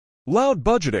Loud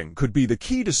budgeting could be the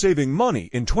key to saving money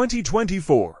in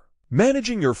 2024.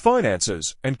 Managing your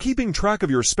finances and keeping track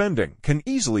of your spending can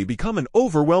easily become an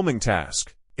overwhelming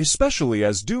task, especially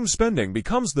as doom spending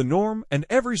becomes the norm and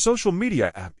every social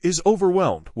media app is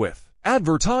overwhelmed with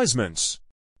advertisements.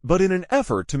 But in an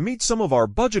effort to meet some of our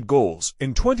budget goals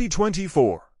in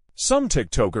 2024, some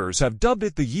TikTokers have dubbed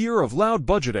it the year of loud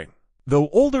budgeting. Though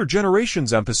older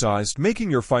generations emphasized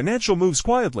making your financial moves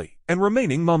quietly and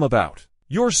remaining mum about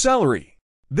your salary,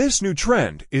 this new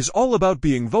trend is all about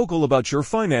being vocal about your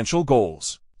financial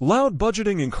goals. Loud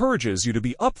budgeting encourages you to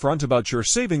be upfront about your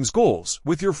savings goals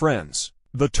with your friends.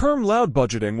 The term loud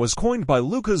budgeting was coined by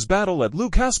Lucas Battle at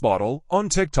LucasBottle on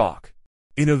TikTok.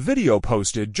 In a video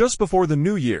posted just before the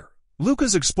new year,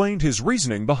 Lucas explained his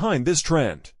reasoning behind this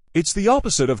trend. It's the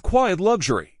opposite of quiet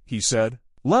luxury, he said.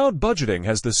 Loud budgeting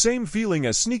has the same feeling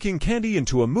as sneaking candy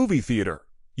into a movie theater.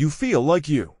 You feel like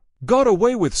you got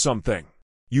away with something.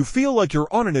 You feel like you're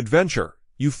on an adventure.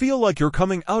 You feel like you're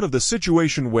coming out of the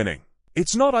situation winning.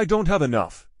 It's not I don't have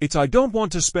enough, it's I don't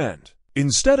want to spend.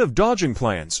 Instead of dodging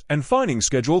plans and finding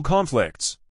schedule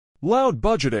conflicts. Loud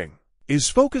budgeting is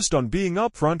focused on being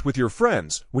upfront with your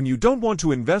friends when you don't want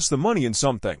to invest the money in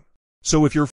something. So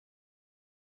if you're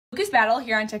Lucas Battle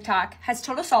here on TikTok has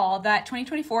told us all that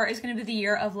 2024 is going to be the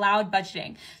year of loud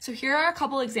budgeting. So here are a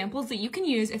couple examples that you can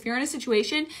use if you're in a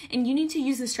situation and you need to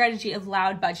use the strategy of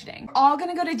loud budgeting. We're all going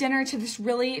to go to dinner to this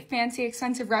really fancy,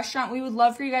 expensive restaurant. We would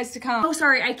love for you guys to come. Oh,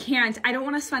 sorry, I can't. I don't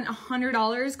want to spend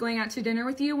 $100 going out to dinner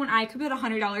with you when I could put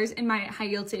 $100 in my high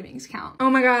yield savings account. Oh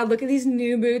my God, look at these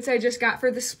new boots I just got for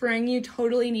the spring. You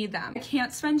totally need them. I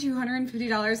can't spend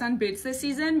 $250 on boots this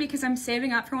season because I'm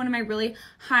saving up for one of my really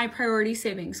high priority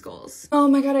savings goals. Oh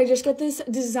my God, I just got this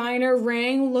designer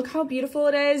ring. Look how beautiful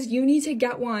it is. You need to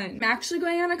get one. I'm actually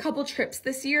going on a couple trips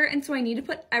this year, and so I need to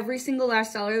put every single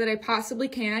last dollar that I possibly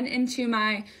can into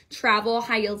my travel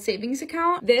high yield savings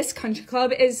account. This country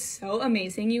club is so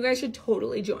amazing. You guys should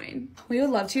totally join. We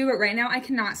would love to, but right now I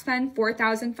cannot spend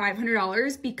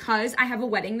 $4,500 because I have a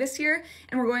wedding this year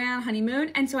and we're going on a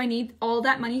honeymoon, and so I need all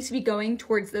that money to be going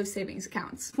towards those savings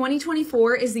accounts.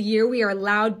 2024 is the year we are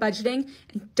loud budgeting,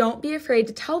 and don't be afraid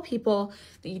to tell people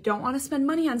that you don't want to spend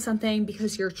money on something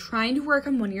because you're trying to work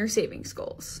on one of your savings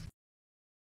goals.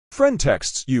 Friend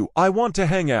texts you, I want to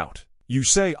hang out. You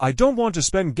say, I don't want to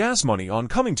spend gas money on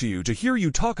coming to you to hear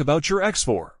you talk about your ex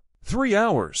for 3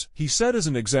 hours, he said as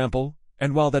an example,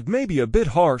 and while that may be a bit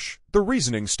harsh, the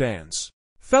reasoning stands.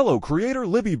 Fellow creator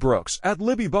Libby Brooks at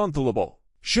Libby Bonthalable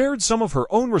shared some of her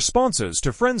own responses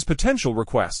to friends' potential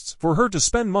requests for her to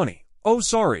spend money. Oh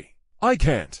sorry, I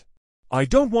can't. I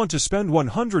don't want to spend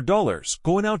 $100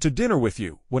 going out to dinner with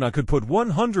you when I could put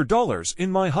 $100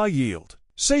 in my high-yield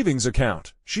savings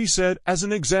account, she said as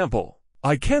an example.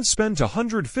 I can't spend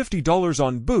 $150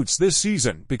 on boots this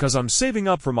season because I'm saving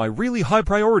up for my really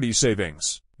high-priority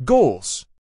savings goals.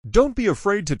 Don't be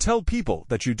afraid to tell people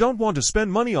that you don't want to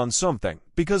spend money on something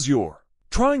because you're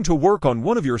trying to work on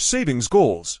one of your savings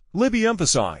goals, Libby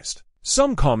emphasized.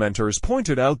 Some commenters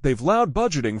pointed out they've loud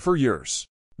budgeting for years.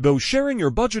 Though sharing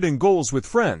your budgeting goals with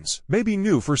friends may be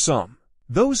new for some,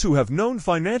 those who have known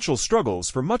financial struggles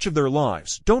for much of their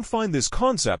lives don't find this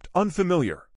concept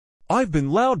unfamiliar. I've been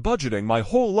loud budgeting my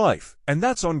whole life, and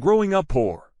that's on growing up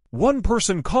poor. One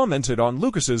person commented on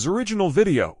Lucas's original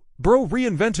video, Bro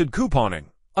reinvented couponing.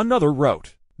 Another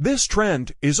wrote, this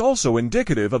trend is also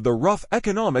indicative of the rough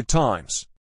economic times,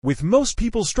 with most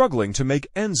people struggling to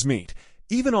make ends meet,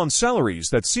 even on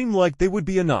salaries that seem like they would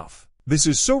be enough. This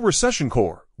is so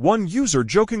recession-core, one user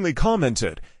jokingly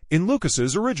commented in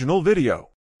Lucas's original video.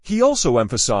 He also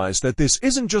emphasized that this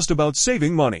isn't just about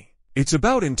saving money. It's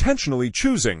about intentionally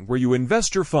choosing where you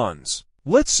invest your funds.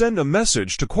 Let's send a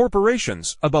message to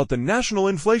corporations about the national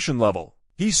inflation level.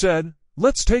 He said,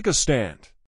 let's take a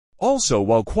stand. Also,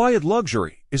 while quiet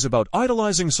luxury is about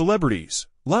idolizing celebrities,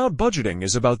 loud budgeting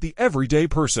is about the everyday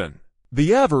person,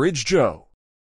 the average Joe.